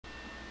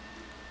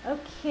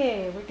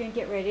Okay, we're gonna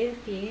get ready to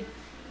feed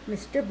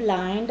Mr.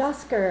 Blind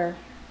Oscar.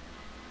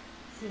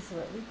 This is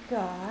what we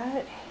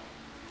got.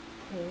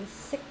 Okay,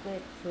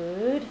 cichlid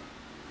food.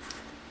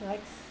 He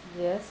likes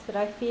this, but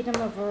I feed him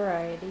a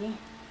variety.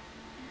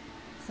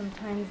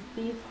 Sometimes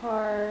beef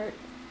heart.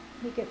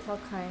 He gets all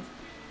kinds.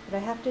 But I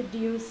have to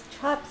use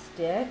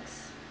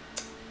chopsticks.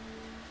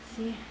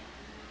 See?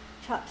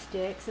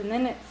 Chopsticks. And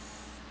then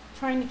it's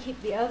trying to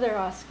keep the other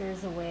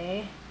Oscars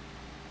away.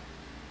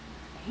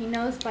 He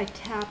knows by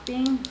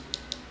tapping.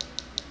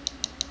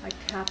 I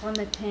tap on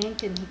the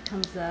tank and he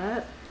comes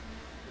up.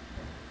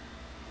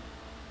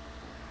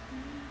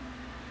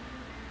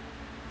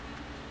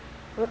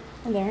 Oh,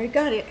 and there he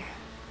got it.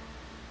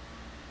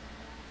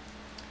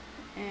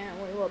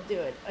 And we will do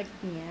it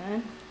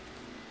again.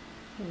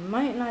 He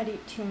might not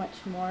eat too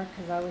much more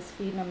because I was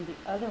feeding him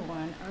the other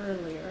one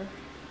earlier.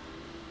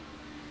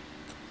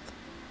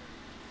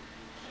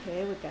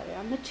 Okay, we got it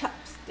on the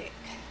chopstick.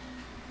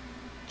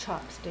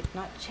 Chopstick,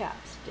 not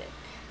chapstick.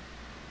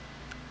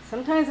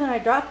 Sometimes when I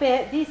drop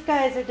it, these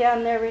guys are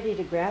down there ready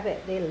to grab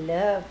it. They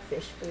love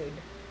fish food.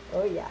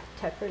 Oh yeah,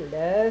 Tucker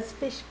loves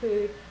fish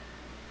food.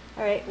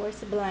 All right, where's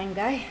the blind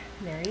guy?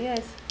 There he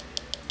is.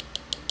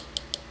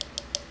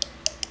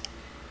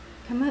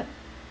 Come up.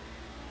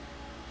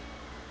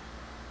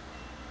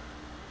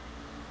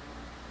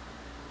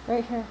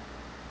 Right here.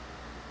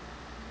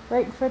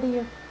 Right in front of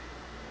you.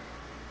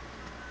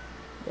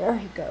 There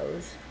he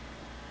goes.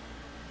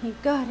 He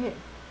got it.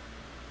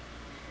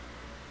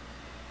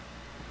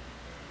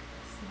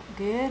 Is that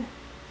good?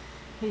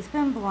 He's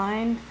been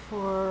blind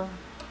for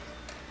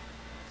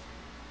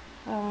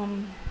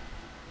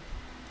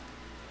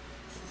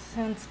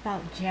since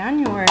about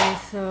January,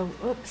 so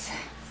oops.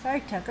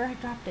 Sorry Tucker, I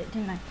dropped it,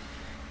 didn't I?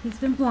 He's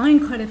been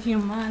blind quite a few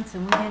months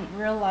and we didn't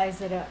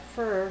realize it at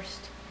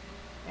first.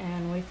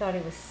 And we thought he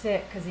was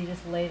sick because he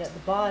just laid at the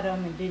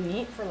bottom and didn't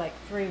eat for like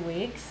 3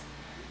 weeks.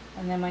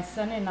 And then my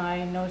son and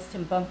I noticed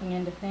him bumping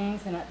into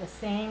things, and at the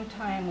same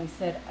time we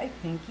said, I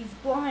think he's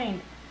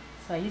blind.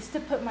 So I used to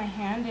put my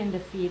hand in to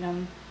feed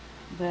him,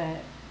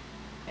 but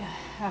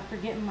after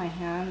getting my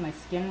hand, my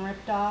skin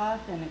ripped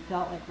off and it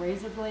felt like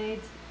razor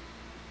blades.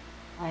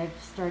 I've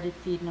started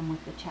feeding him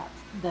with the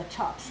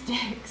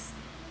chopsticks.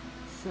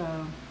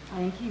 So I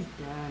think he's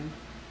done.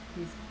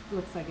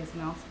 Looks like his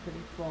mouth's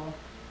pretty full.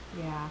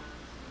 Yeah.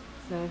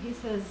 So he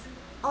says,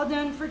 all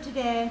done for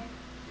today.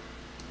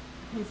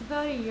 He's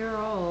about a year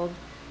old.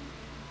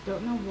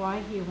 Don't know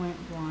why he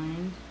went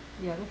blind.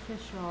 The other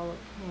fish are all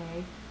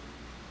okay.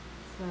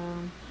 So,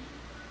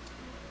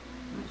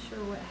 not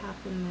sure what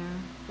happened there.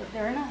 But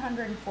they're in a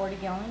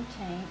 140-gallon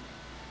tank.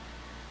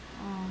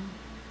 I'll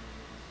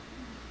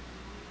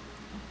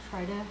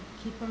try to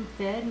keep them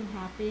fed and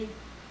happy.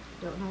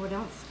 Don't know what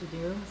else to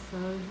do. So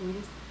we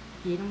just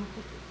feed him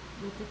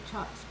with the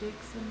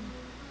chopsticks, and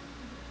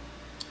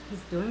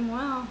he's doing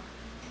well.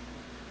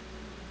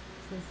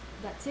 Says,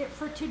 that's it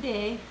for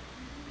today.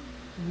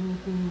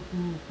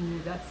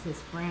 That's his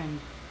friend.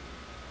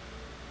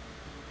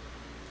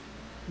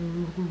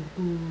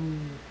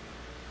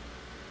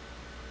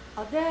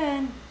 All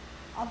done.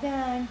 All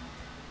done.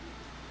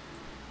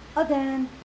 All done.